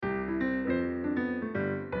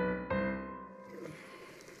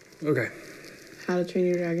Okay. How to Train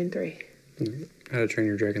Your Dragon 3. How to Train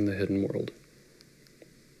Your Dragon: The Hidden World.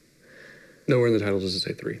 Nowhere in the title does it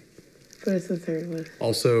say 3. But it's the third one.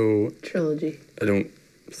 Also, Trilogy. I don't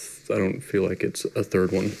feel like it's a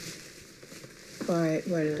third one. Why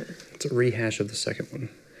not? It's a rehash of the second one.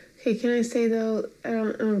 Okay, can I say though, I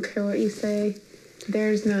don't care what you say.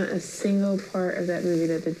 There's not a single part of that movie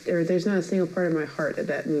there's not a single part of my heart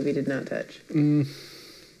that movie did not touch.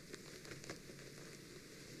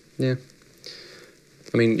 Yeah.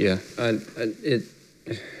 I mean, yeah.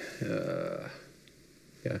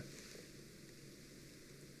 Yeah.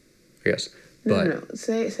 I guess. No.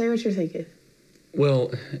 Say what you're thinking.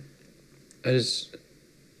 Well, I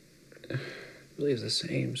believe it's the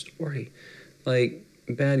same story. Like,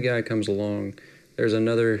 bad guy comes along. There's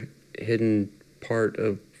another hidden part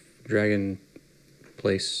of Dragon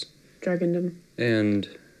Place. Dragondom. And,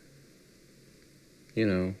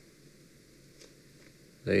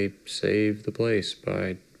 they save the place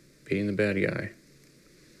by being the bad guy.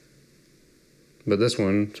 But this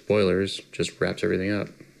one, spoilers, just wraps everything up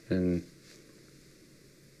and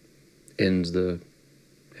ends the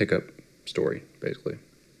Hiccup story, basically.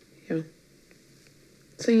 Yeah.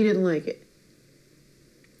 So you didn't like it?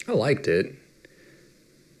 I liked it.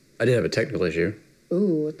 I did have a technical issue.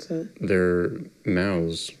 Ooh, what's that? Their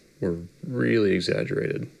mouths were really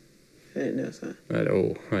exaggerated. I didn't notice that.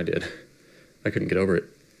 I did. I couldn't get over it.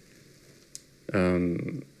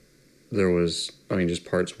 There was, just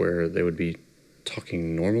parts where they would be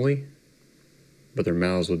talking normally, but their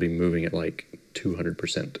mouths would be moving at like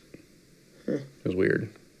 200%. It was weird.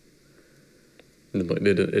 It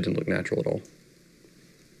didn't look natural at all.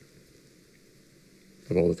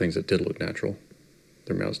 Of all the things that did look natural,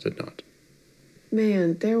 their mouths did not.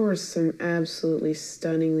 Man, there were some absolutely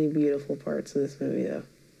stunningly beautiful parts of this movie, though.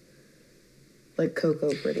 Like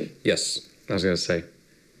Coco Pretty. Yes, I was going to say.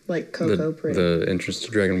 Like Coco Pretty. The entrance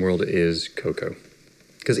to Dragon World is Coco.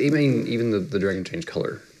 Because even the dragon changed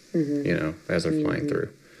color, as they're flying through.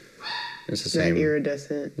 It's the same. That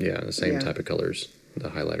iridescent. Yeah, the same type of colors. The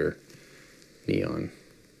highlighter, neon.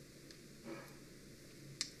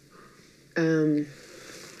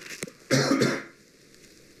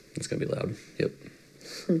 It's going to be loud. Yep.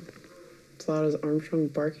 It's a lot of Armstrong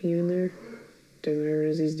barking in there. Doing whatever it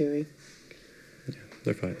is he's doing. Yeah,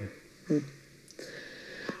 they're fighting.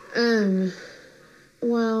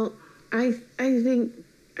 Well, I think,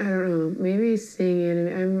 I don't know, maybe seeing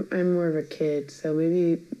anime, I'm more of a kid, so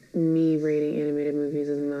maybe me rating animated movies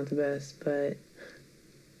is not the best, but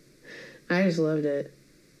I just loved it.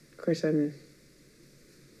 Of course, I don't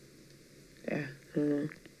know.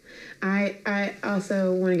 I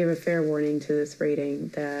also want to give a fair warning to this rating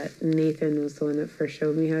that Nathan was the one that first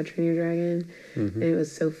showed me How to Train Your Dragon, and it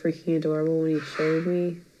was so freaking adorable when he showed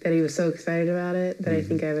me that he was so excited about it that I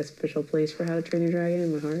think I have a special place for How to Train Your Dragon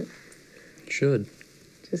in my heart. Should.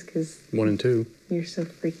 Just because 1 and 2. You're so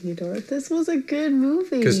freaking adorable. This was a good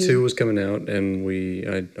movie. Because 2 was coming out, and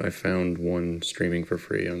I found 1 streaming for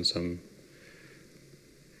free on some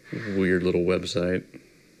weird little website.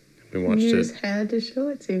 We watched it. You just had to show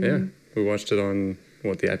it to me. Yeah. We watched it on, the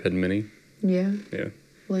iPad mini? Yeah. Yeah.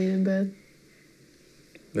 Laying in bed.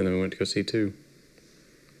 And then we went to go see 2.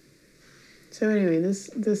 So anyway,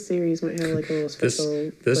 this series might have like a little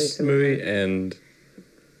special this place in movie my heart. and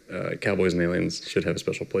Cowboys and Aliens should have a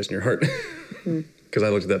special place in your heart. Because I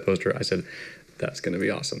looked at that poster, I said, that's going to be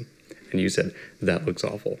awesome. And you said, that looks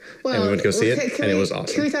awful. Well, and we went to go see it, and it was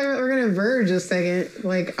awesome. Can we talk about, we're going to verge a second,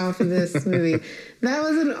 off of this movie. That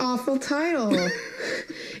was an awful title.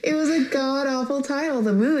 It was a god-awful title.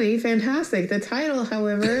 The movie, fantastic. The title,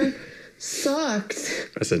 however, sucked.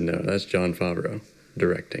 I said, no, that's Jon Favreau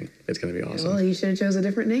directing. It's going to be awesome. Well, he should have chose a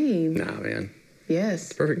different name. Nah, man. Yes.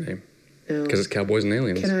 It's a perfect name. No. Because it's Cowboys and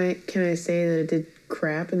Aliens. Can I say that it did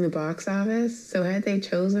crap in the box office? So had they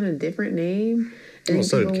chosen a different name... Well,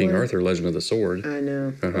 so did King Arthur, Legend of the Sword. I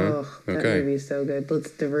know. Oh, that movie is so good.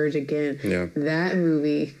 Let's diverge again. Yeah. That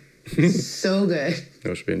movie, so good.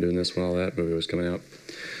 I should have been doing this while that movie was coming out.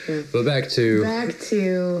 Yeah. But back to How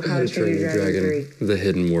to Train Your Dragon 3. The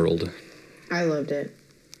Hidden World. I loved it.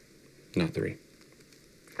 Not 3.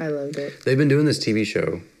 I loved it. They've been doing this TV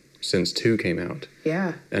show since 2 came out.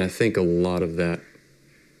 Yeah. And I think a lot of that,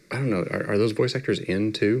 I don't know, are those voice actors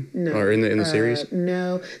in 2? No. Or in the series?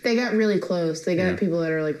 No. They got really close. They got people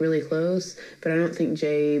that are really close, but I don't think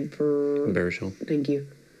Baruchel. Thank you.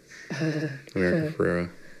 America Ferrera.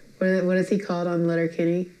 What is he called on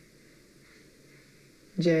Letterkenny?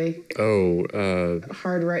 Jay. Oh,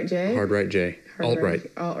 Hard Right Jay? Hard Right Jay.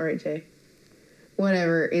 Alt-right. Alt-right Jay.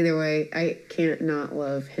 Whatever. Either way, I can't not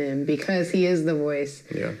love him because he is the voice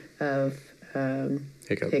of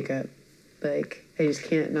Hiccup. Hiccup. Like, I just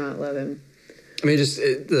can't not love him. I mean, just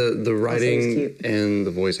the writing cute. and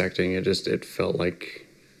the voice acting, it felt like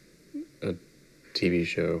a TV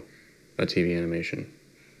show, a TV animation.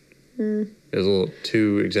 It was a little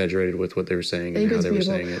too exaggerated with what they were saying and how they were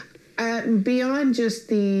saying it. Beyond just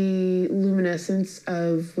the luminescence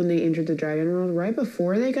of when they entered the Dragon World, right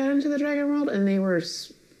before they got into the Dragon World, and they were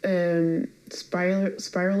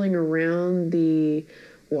spiraling around the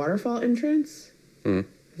waterfall entrance.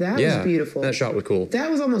 That was beautiful. That shot was cool. That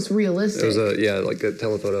was almost realistic. It was like a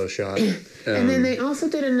telephoto shot. And then they also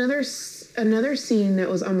did another scene that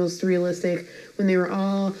was almost realistic when they were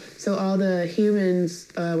all the humans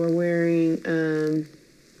were wearing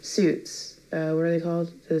suits. What are they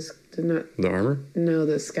called? The armor? No,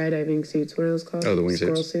 the skydiving suits. What are those called? Oh, the wingsuits.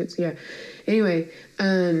 Squirrel suits. Yeah. Anyway,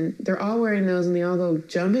 they're all wearing those, and they all go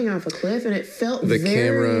jumping off a cliff, and it felt the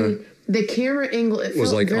camera angle. It was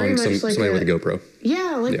felt like very on much like somebody with a GoPro.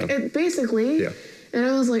 Yeah, It, basically. Yeah. And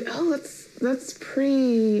I was like, oh, that's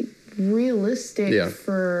pretty realistic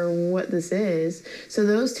for what this is. So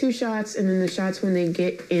those two shots, and then the shots when they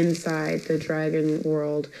get inside the Dragon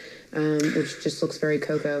World, which just looks very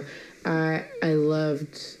Coco. I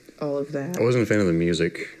loved all of that. I wasn't a fan of the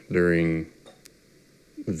music during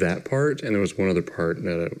that part, and there was one other part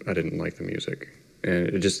that I didn't like the music. And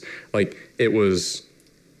it just, like, it was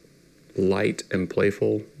light and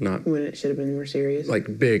playful, not when it should have been more serious.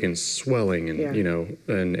 Like big and swelling, and you know,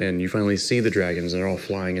 and you finally see the dragons, and they're all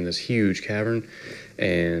flying in this huge cavern,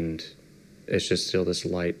 and it's just still this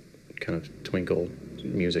light kind of twinkle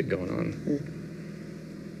music going on.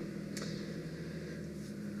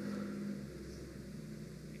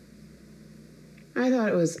 I thought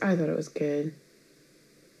it was good.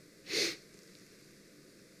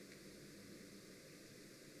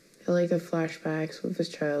 I like the flashbacks with his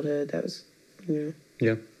childhood. That was,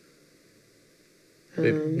 Yeah.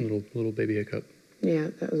 Little baby Hiccup. Yeah,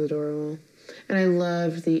 that was adorable. And I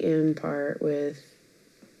loved the end part with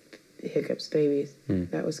Hiccup's babies.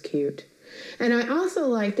 That was cute. And I also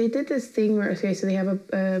like, they did this thing where, okay, so they have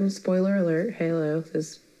a, spoiler alert, Halo,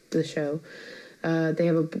 the show. They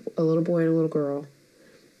have a little boy and a little girl.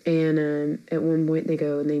 And at one point they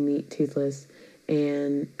go and they meet Toothless.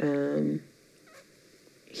 And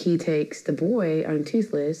he takes the boy on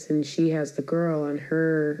Toothless, and she has the girl on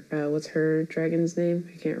her, what's her dragon's name?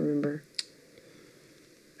 I can't remember.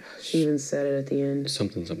 She even said it at the end.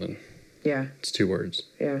 Something. Yeah. It's 2 words.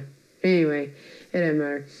 Yeah. Anyway, it doesn't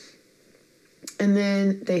matter. And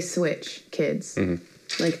then they switch kids.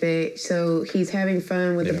 Like so he's having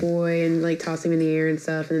fun with the boy and like tossing him in the air and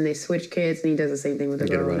stuff, and then they switch kids, and he does the same thing with the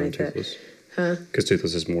girl. Get around Toothless. Huh? Because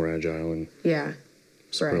Toothless is more agile and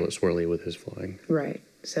swirly with his flying. Right.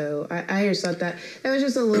 So I just thought that was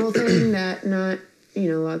just a little thing that not,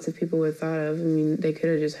 lots of people would have thought of. I mean, they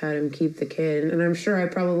could have just had him keep the kid. And I'm sure I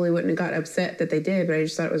probably wouldn't have got upset that they did, but I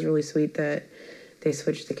just thought it was really sweet that they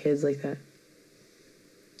switched the kids like that.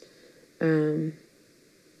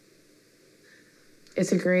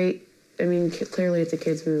 It's a great, clearly it's a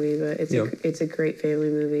kid's movie, but it's a great family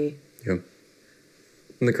movie. Yeah.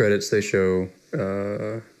 In the credits, they show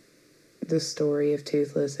the story of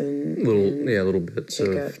Toothless and little bits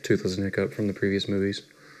Hiccup. of Toothless and Hiccup from the previous movies.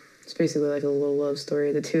 It's basically like a little love story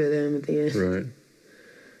of the two of them at the end. Right.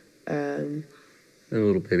 And a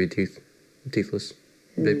little baby Toothless.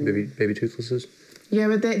 Baby Toothlesses. Yeah,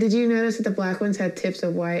 but did you notice that the black ones had tips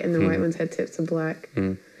of white and the white ones had tips of black?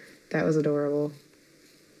 That was adorable.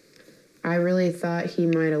 I really thought he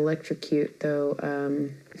might electrocute, though.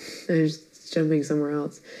 I was jumping somewhere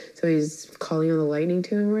else. So he's calling on the lightning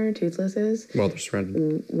to him where Toothless is. While they're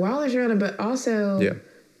surrounded. But also... Yeah.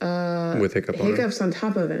 With Hiccup's on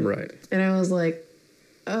top of him. Right. And I was like,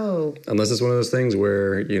 oh. Unless it's one of those things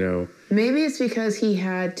where, Maybe it's because he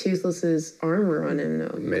had Toothless's armor on him,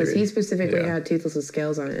 though. Because he specifically had Toothless's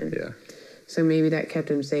scales on him. Yeah. So maybe that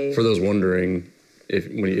kept him safe. For those wondering,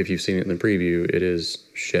 if you've seen it in the preview, it is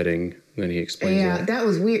shedding. Then he explains that. That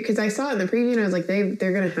was weird, because I saw it in the preview, and I was like, they're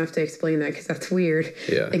going to have to explain that, because that's weird.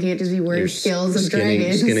 Yeah. They can't just be wearing scales of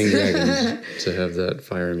dragons. Skinning dragons to have that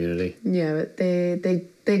fire immunity. Yeah, but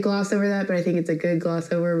they gloss over that, but I think it's a good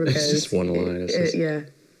gloss over, because... It's just one line. Yeah.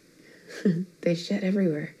 They shed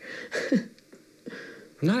everywhere. I'm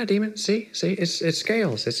not a demon. See, it's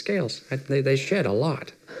scales. It's scales. They shed a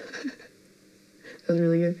lot. That was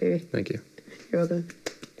really good, baby. Thank you. You're welcome.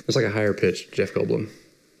 It's like a higher pitched Jeff Goldblum.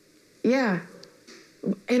 Yeah.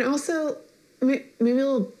 And also, maybe a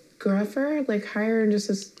little gruffer, like higher and just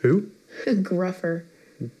as... Who? Gruffer.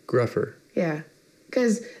 Yeah.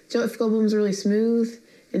 Because Jeff Goldblum's really smooth,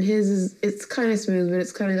 and his is, it's kind of smooth, but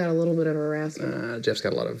it's kind of got a little bit of a rasp. Jeff's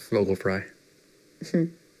got a lot of vocal fry.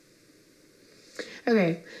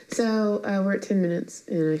 Okay, so we're at 10 minutes,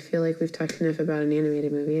 and I feel like we've talked enough about an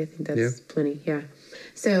animated movie. I think that's plenty, yeah.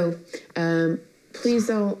 So, please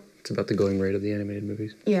don't... It's about the going rate of the animated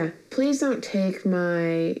movies. Yeah, please don't take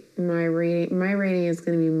my rating. My rating is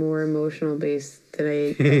going to be more emotional based than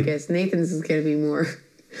I guess Nathan's is going to be more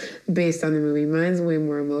based on the movie. Mine's way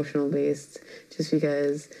more emotional based, just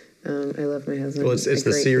because I love my husband. Well, it's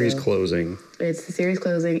the series closing. It's the series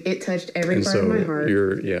closing. It touched every part of my heart.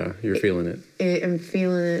 You're feeling it. I'm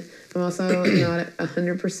feeling it. I'm also not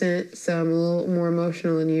 100%, so I'm a little more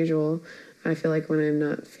emotional than usual. I feel like when I'm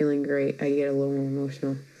not feeling great, I get a little more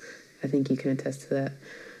emotional. I think you can attest to that.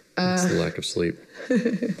 It's the lack of sleep.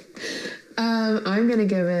 I'm going to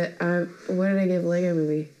give it... what did I give Lego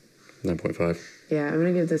Movie? 9.5. Yeah, I'm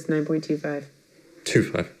going to give this 9.25.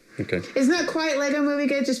 2.5. Okay. It's not quite Lego Movie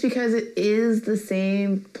good just because it is the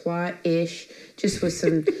same plot-ish, just with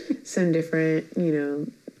some different,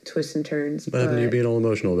 twists and turns. What happened to you being all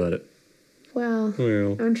emotional about it? Well,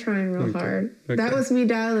 I'm trying real hard. Okay. That was me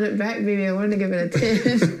dialing it back, baby. I wanted to give it a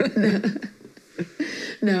 10.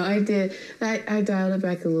 No, I did. I dialed it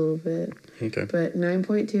back a little bit. Okay. But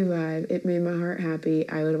 9.25, it made my heart happy.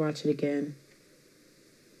 I would watch it again.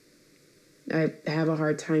 I have a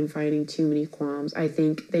hard time finding too many qualms. I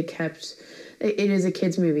think they kept... It is a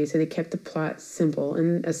kid's movie, so they kept the plot simple.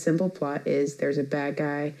 And a simple plot is there's a bad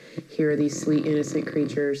guy. Here are these sweet, innocent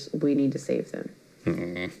creatures. We need to save them.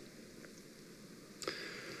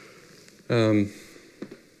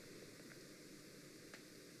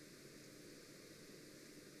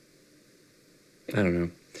 I don't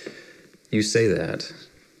know. You say that,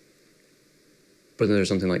 but then there's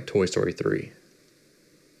something like Toy Story 3,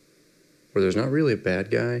 where there's not really a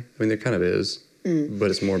bad guy. I mean, there kind of is,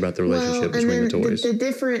 but it's more about the relationship between the toys. The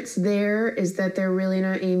difference there is that they're really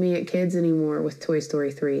not aiming at kids anymore with Toy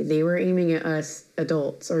Story 3. They were aiming at us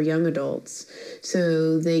adults or young adults,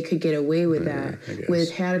 so they could get away with that.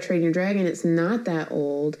 With How to Train Your Dragon, it's not that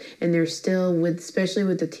old, and they're still, especially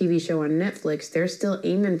with the TV show on Netflix, they're still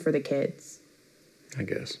aiming for the kids. I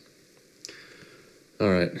guess. All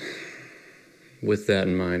right. With that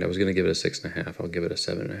in mind, I was going to give it a 6.5. I'll give it a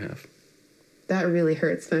 7.5. That really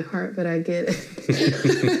hurts my heart, but I get it.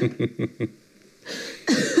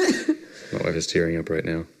 My wife is tearing up right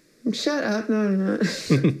now. Shut up. No, I'm not.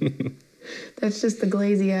 That's just the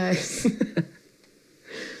glazy eyes.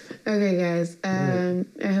 Okay, guys. I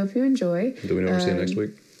hope you enjoy. Do we know we're seeing next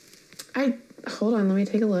week? Hold on, let me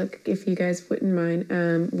take a look, if you guys wouldn't mind.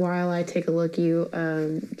 While I take a look, you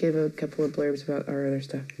give a couple of blurbs about our other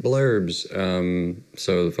stuff. Blurbs.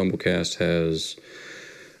 So the Fumblecast has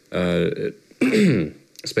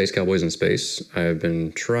Space Cowboys in Space. I've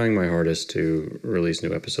been trying my hardest to release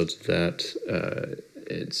new episodes of that.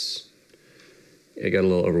 It got a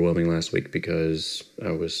little overwhelming last week because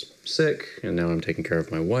I was sick, and now I'm taking care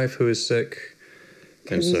of my wife who is sick.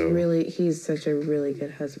 And he's such a really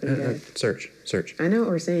good husband, guys. Search. I know what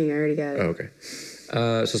we're saying. I already got it. Oh, okay.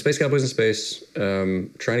 So Space Cowboys in Space, trying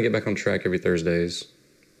to get back on track every Thursday.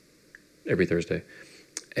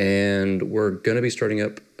 And we're going to be starting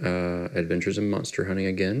up Adventures in Monster Hunting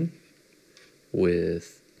again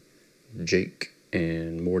with Jake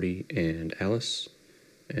and Morty and Alice.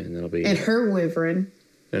 And that'll be... And her wyvern.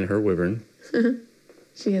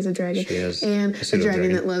 She has a dragon. And a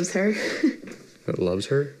dragon that loves her. That loves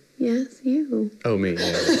her? Yes, you. Oh, me,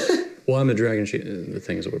 yeah. Well, I'm a dragon. The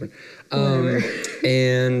thing is a wyvern.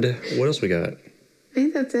 And what else we got? I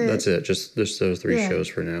think that's it. That's it. Just those three shows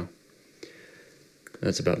for now.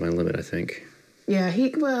 That's about my limit, I think. Yeah,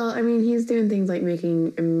 he's doing things like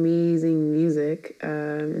making amazing music,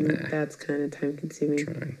 and that's kind of time consuming.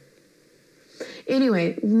 Trying.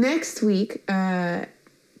 Anyway, next week,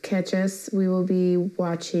 catch us. We will be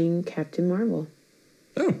watching Captain Marvel.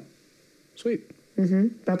 Oh, sweet.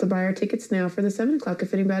 About to buy our tickets now for the 7 o'clock.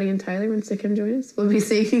 If anybody in Tyler wants to come join us, we'll be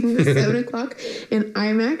seeing the 7 o'clock in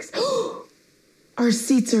IMAX. Our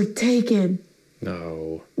seats are taken.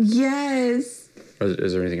 No. Yes.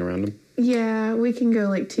 Is there anything around them? Yeah, we can go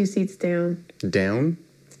like 2 seats down. Down?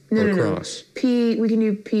 No, across? We can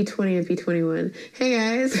do P20 and P21. Hey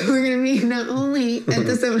guys, we're going to be not only at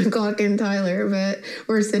the 7 o'clock in Tyler, but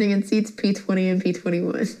we're sitting in seats P20 and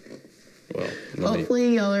P21. Well,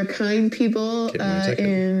 hopefully y'all are kind people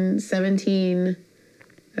in 17,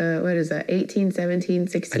 what is that, 18, 17,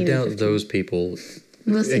 16, I doubt those people will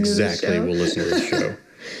listen to this show.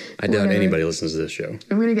 I doubt anybody listens to this show.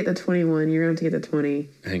 I'm going to get the 21. You're going to have to get the 20.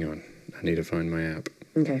 Hang on. I need to find my app.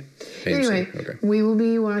 Okay. Anyway, we will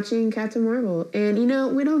be watching Captain Marvel. And,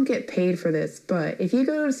 we don't get paid for this, but if you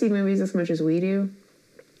go to see movies as much as we do,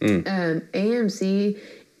 AMC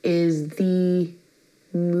is the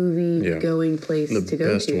movie going place The to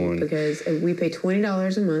go best to one. because we pay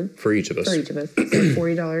 $20 a month For each of us. so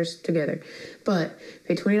 $40 together. But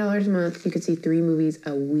pay $20 a month, you could see 3 movies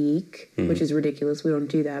a week, which is ridiculous. We don't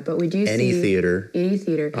do that, but we do Any see theater. any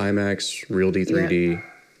theater. IMAX, Real D, 3D.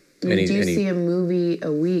 We do see a movie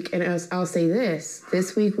a week, and I'll say this: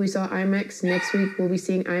 this week we saw IMAX. Next week we'll be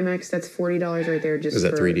seeing IMAX. That's $40 right there. Just Is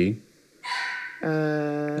that for, 3D? I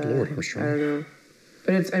Lord Armstrong. don't know,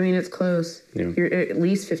 but it's close. Yeah. You're at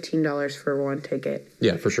least $15 for one ticket.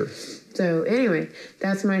 Yeah, for sure. So anyway,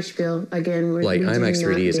 that's my spiel. Again, we IMAX do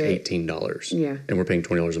 3D not is get- $18. Yeah. And we're paying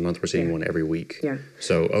 $20 a month. We're seeing one every week. Yeah.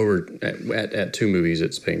 So over at 2 movies,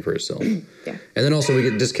 it's paying for itself. Yeah. And then also we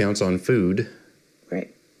get discounts on food.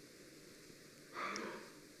 Right.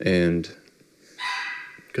 And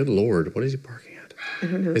good Lord, what is he barking at? I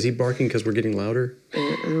don't know. Is he barking because we're getting louder?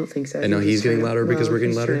 I don't think so. And now he's getting louder because we're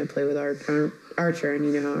getting louder? He's trying to play with our Archer, and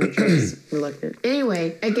you know how Archer is reluctant.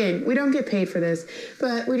 Anyway, again, we don't get paid for this,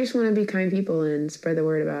 but we just want to be kind people and spread the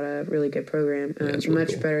word about a really good program. it's really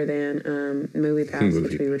much cool. better than Movie Pass,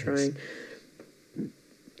 which we were trying.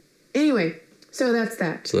 Anyway, so that's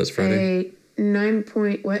that. So that's Friday? A 9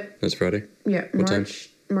 point, what? That's Friday? Yeah, What time?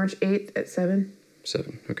 March 8th at 7.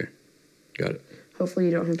 7. Okay. Got it. Hopefully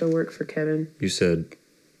you don't have to work for Kevin. You said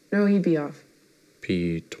No, he'd be off.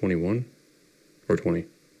 P21 or 20?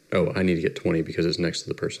 Oh, I need to get 20 because it's next to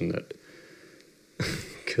the person that...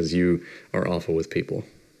 Because you are awful with people.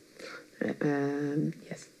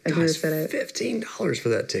 Yes. I Guys, just said it. $15 for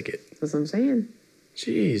that ticket. That's what I'm saying.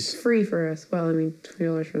 Jeez. Free for us. Well, I mean,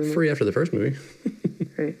 $20 for them. Free after the first movie.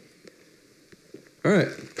 Right. All right.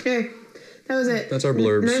 Okay. That was it. That's our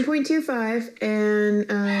blurbs. 9.25 and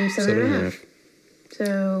 7.5.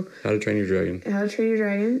 So, How to Train Your Dragon. How to Train Your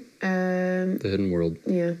Dragon. The Hidden World.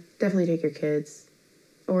 Yeah, definitely take your kids,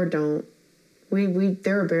 or don't. We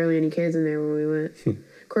there were barely any kids in there when we went.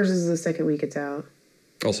 Of course, this is the second week it's out.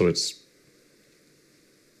 Also, it's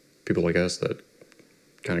people like us that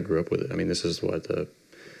kind of grew up with it. I mean, this is what the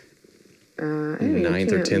I don't know, it 9th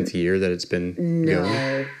came or out 10th year that it's been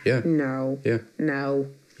going. Yeah. No. Yeah. No.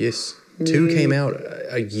 Yes. 2 came out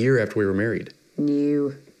a year after we were married,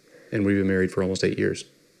 New. and we've been married for almost 8 years.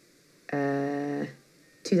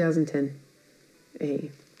 2010.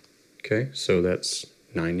 Hey, Okay, so that's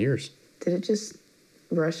 9 years. did it just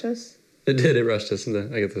rush us? It did. It rushed us. I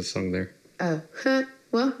get the song there. Oh, huh.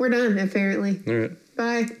 Well, we're done apparently. All right.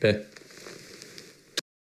 Bye. Bet.